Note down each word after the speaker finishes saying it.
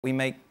We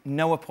make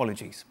no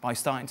apologies by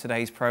starting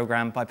today's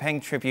programme by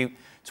paying tribute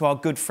to our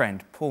good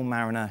friend, Paul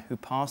Mariner, who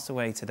passed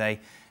away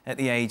today at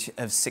the age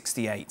of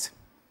 68.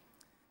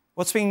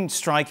 What's been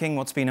striking,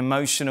 what's been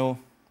emotional,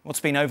 what's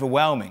been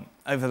overwhelming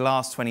over the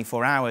last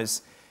 24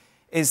 hours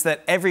is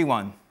that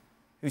everyone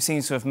who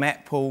seems to have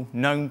met Paul,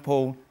 known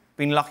Paul,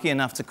 been lucky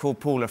enough to call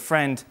Paul a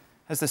friend,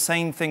 has the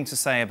same thing to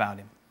say about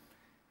him.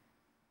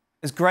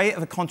 As great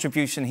of a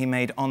contribution he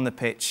made on the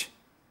pitch,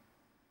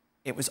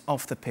 it was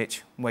off the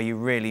pitch where you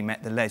really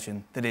met the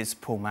legend that is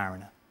Paul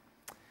Mariner.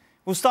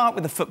 We'll start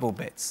with the football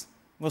bits.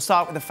 We'll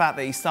start with the fact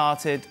that he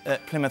started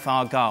at Plymouth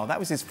Argyle. That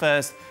was his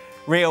first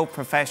real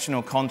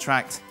professional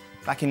contract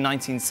back in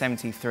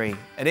 1973.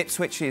 At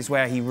Ipswich is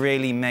where he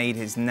really made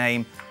his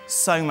name,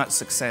 so much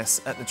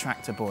success at the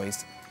Tractor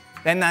Boys.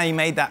 Then now he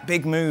made that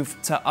big move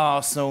to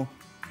Arsenal.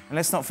 And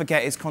let's not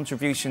forget his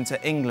contribution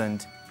to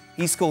England.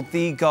 He scored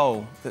the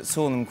goal that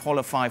saw them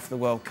qualify for the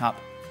World Cup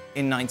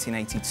in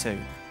 1982.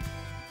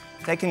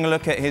 Taking a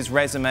look at his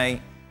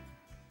resume,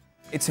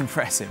 it's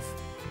impressive.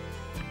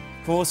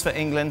 Of course, for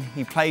England,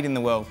 he played in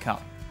the World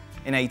Cup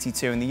in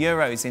 '82 and the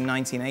Euros in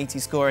 1980,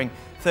 scoring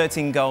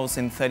 13 goals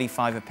in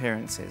 35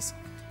 appearances.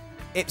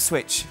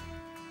 Ipswich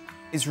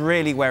is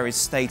really where his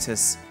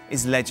status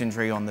is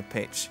legendary on the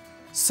pitch.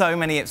 So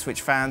many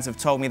Ipswich fans have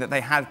told me that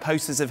they had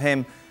posters of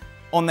him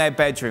on their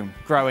bedroom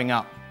growing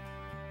up.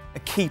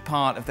 A key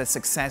part of their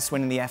success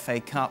winning the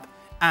FA Cup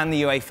and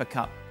the UEFA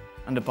Cup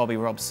under Bobby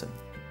Robson.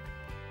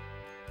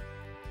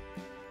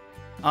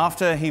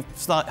 After he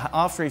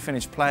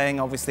finished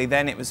playing, obviously,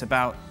 then it was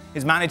about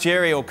his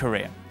managerial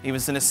career. He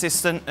was an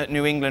assistant at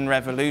New England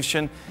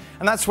Revolution,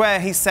 and that's where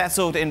he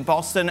settled in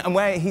Boston and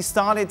where he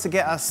started to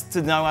get us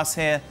to know us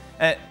here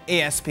at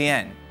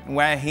ESPN, and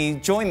where he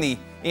joined the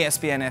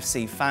ESPN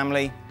FC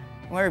family,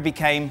 and where he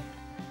became,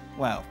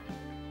 well,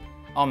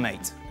 our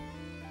mate.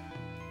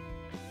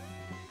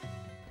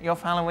 You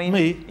off Halloween?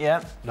 Me?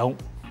 Yeah. No.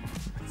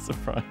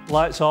 Surprise.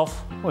 Lights off.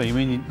 What, you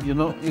mean you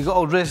got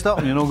all dressed up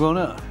and you're not going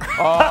out?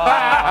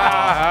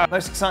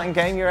 Most exciting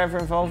game you're ever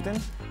involved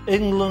in?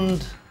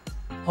 England,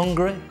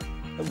 Hungary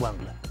at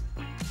Wembley.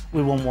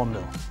 We won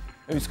 1-0.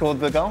 Who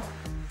scored the goal?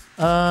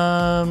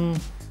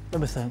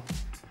 Let me think.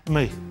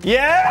 Me.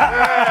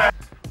 Yeah!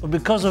 But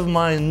because of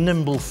my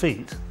nimble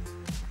feet,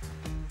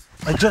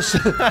 I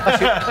just...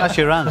 that's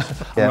your hands.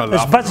 Yeah.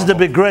 It's better to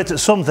be great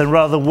at something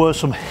rather than wear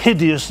some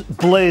hideous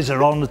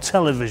blazer on the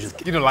television.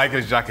 You don't like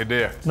his jacket, do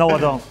you? No, I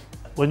don't.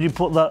 When you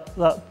put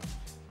that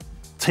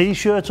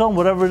T-shirt on,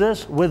 whatever it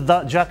is, with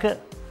that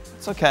jacket,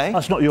 it's okay.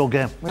 That's not your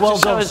game. Well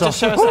done, just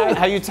show us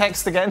how you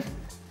text again.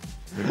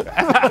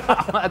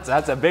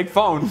 that's a big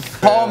phone.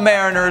 Paul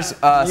Mariner's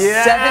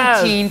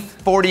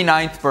 17th,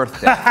 49th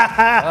birthday.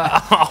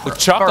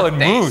 Chocolate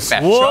mousse.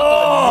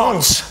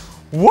 What?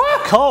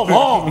 What? Come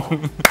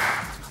on.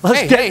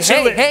 Let's get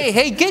to it.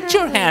 Hey, get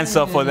your hands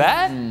up for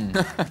that.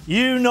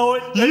 You know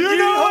it. You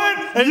know it.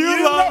 And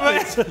you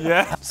love it.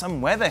 Yeah.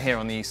 Some weather here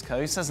on the East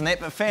Coast, hasn't it?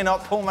 But fear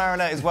not, Paul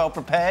Mariner is well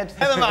prepared.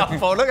 Hit them up,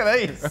 Paul. Look at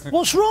these.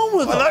 What's wrong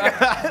with them? Look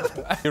at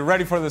that. You're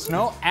ready for the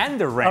snow and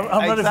the rain.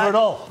 I'm ready for it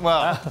all.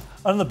 Well,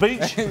 on the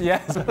beach.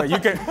 Yes, but you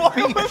can.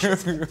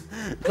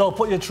 Go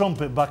put your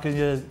trumpet back in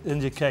your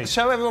case.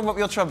 Show everyone what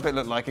your trumpet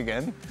looked like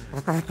again.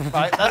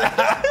 Right,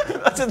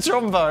 that's a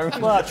trombone.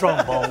 Well, a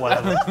trombone,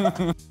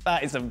 whatever.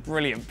 That is a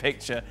brilliant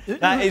picture.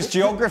 That is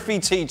geography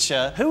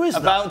teacher who is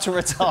about to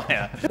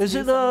retire. Is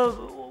it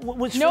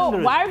which No,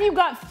 finger? why have you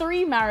got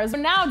 3 Maras?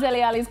 Now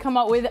Dele Alli's come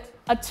out with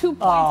a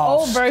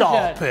 2.0 version.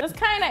 Stop it. That's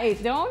kind of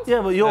it, don't?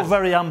 Yeah, but you're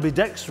very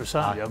ambidextrous,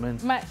 aren't you? I mean,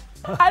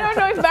 I don't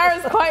know if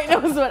Maras quite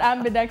knows what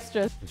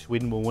ambidextrous.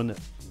 Sweden will win it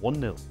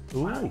 1-0.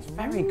 Wow, he's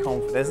very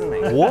confident, isn't he?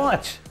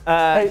 What?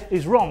 Hey,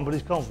 he's wrong, but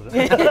he's confident.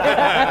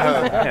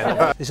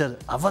 He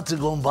said, I've had to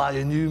go and buy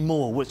a new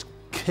mower, which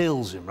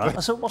kills him, right? I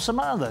said, what's the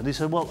matter then? He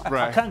said, well,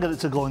 I can't get it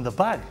to go in the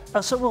bag.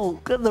 I said, well,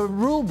 get the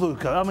rule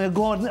book out. I mean,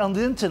 go on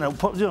the internet,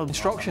 put,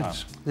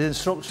 instructions. The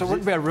instructions. So it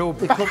wouldn't be a rule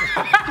book. Get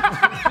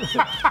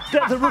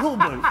the rule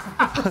book.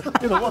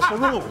 What's the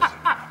rules,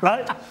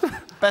 right?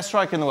 Best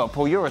striker in the world.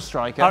 Paul, you're a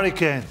striker. Harry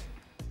Kane.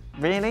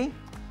 Really?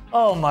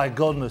 Oh my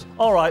goodness.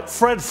 All right,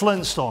 Fred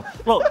Flintstone.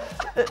 Look,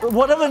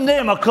 whatever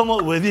name I come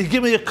up with, you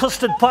give me a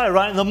custard pie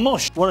right in the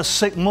mush. What a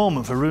sick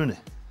moment for Rooney.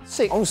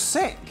 Sick? Oh,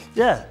 sick?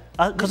 Yeah.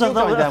 Because I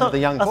thought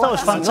it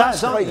was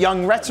fantastic. That's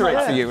young rhetoric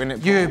for you, isn't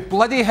it? You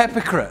bloody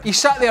hypocrite. You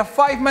sat there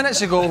 5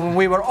 minutes ago when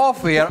we were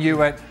off here. You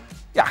went,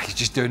 yeah, he's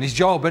just doing his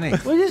job, isn't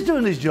he? Well, he's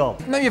doing his job.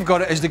 Now you've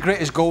got it as the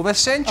greatest goal this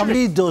century. I mean,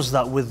 he does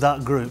that with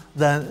that group,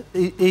 then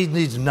he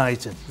needs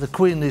knighting. The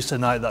Queen needs to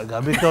knight that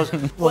guy because...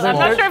 Well, I'm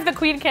not sure if the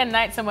Queen can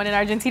knight someone in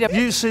Argentina.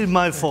 You see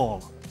my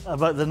phone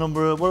about the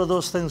number of, what are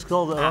those things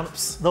called?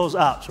 Apps. Those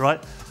apps,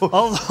 right?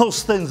 All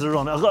those things are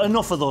on it. I've got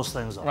enough of those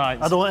things on. Right.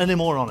 I don't want any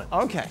more on it.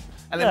 Okay.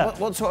 And then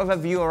what sort of a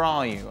viewer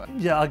are you?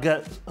 Yeah, I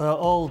get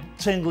all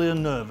tingly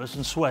and nervous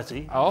and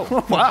sweaty. Oh,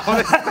 wow.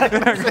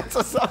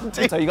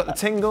 So you got the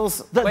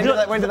tingles.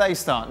 When do they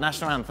start?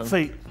 National anthem?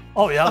 Feet.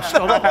 Oh, yeah, I've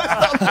got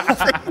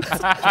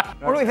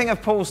What do we think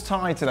of Paul's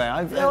tie today?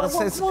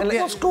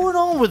 What's going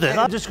on with it?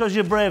 Just because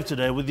you're brave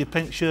today with your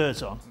pink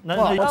shirt on.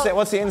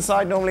 What's the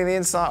inside? Normally the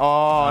inside.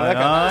 Oh, look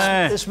at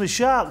that. It's my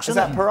sharks, Is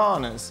that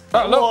piranhas?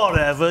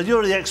 Whatever,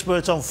 you're the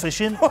expert on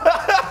fishing.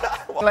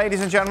 Ladies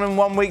and gentlemen,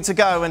 1 week to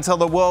go until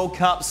the World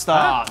Cup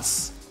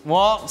starts.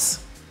 What?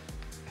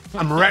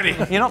 I'm ready.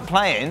 You're not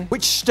playing.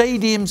 Which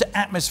stadium's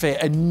atmosphere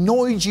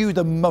annoyed you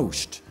the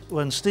most?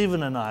 When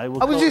Stephen and I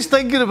were... I was just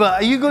thinking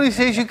about, are you going to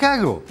say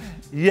Chicago?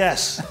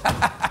 Yes.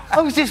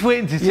 I was just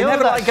waiting to see. You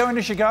never like going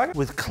to Chicago?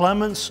 With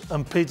Clements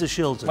and Peter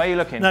Shilton. Where are you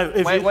looking? No,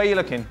 where are you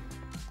looking?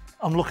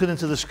 I'm looking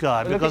into the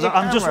sky Look because at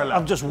your camera,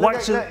 I'm just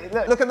waxing.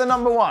 Look at the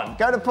number one.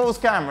 Go to Paul's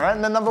camera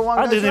and the number one.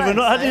 I didn't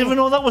even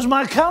know that was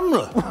my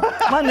camera.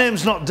 My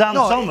name's not Dan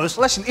Thomas.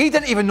 Listen, he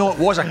didn't even know it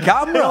was a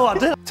camera. No, I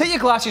didn't. Take your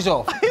glasses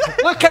off.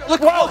 look at the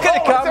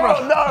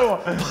camera.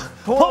 No.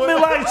 Put me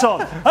light on.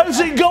 How's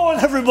it going,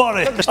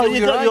 everybody? Oh,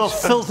 you got your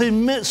eyes. filthy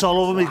mitts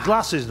all over me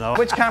glasses now.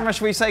 Which camera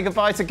should we say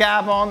goodbye to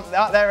Gab on?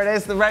 Oh, there it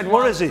is, the red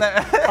one. Where is he?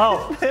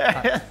 Oh.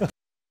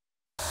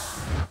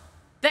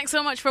 Thanks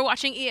so much for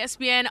watching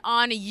ESPN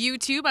on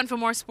YouTube. And for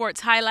more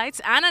sports highlights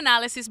and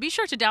analysis, be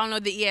sure to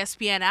download the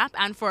ESPN app.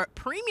 And for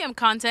premium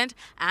content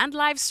and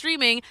live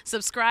streaming,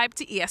 subscribe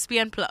to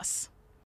ESPN Plus.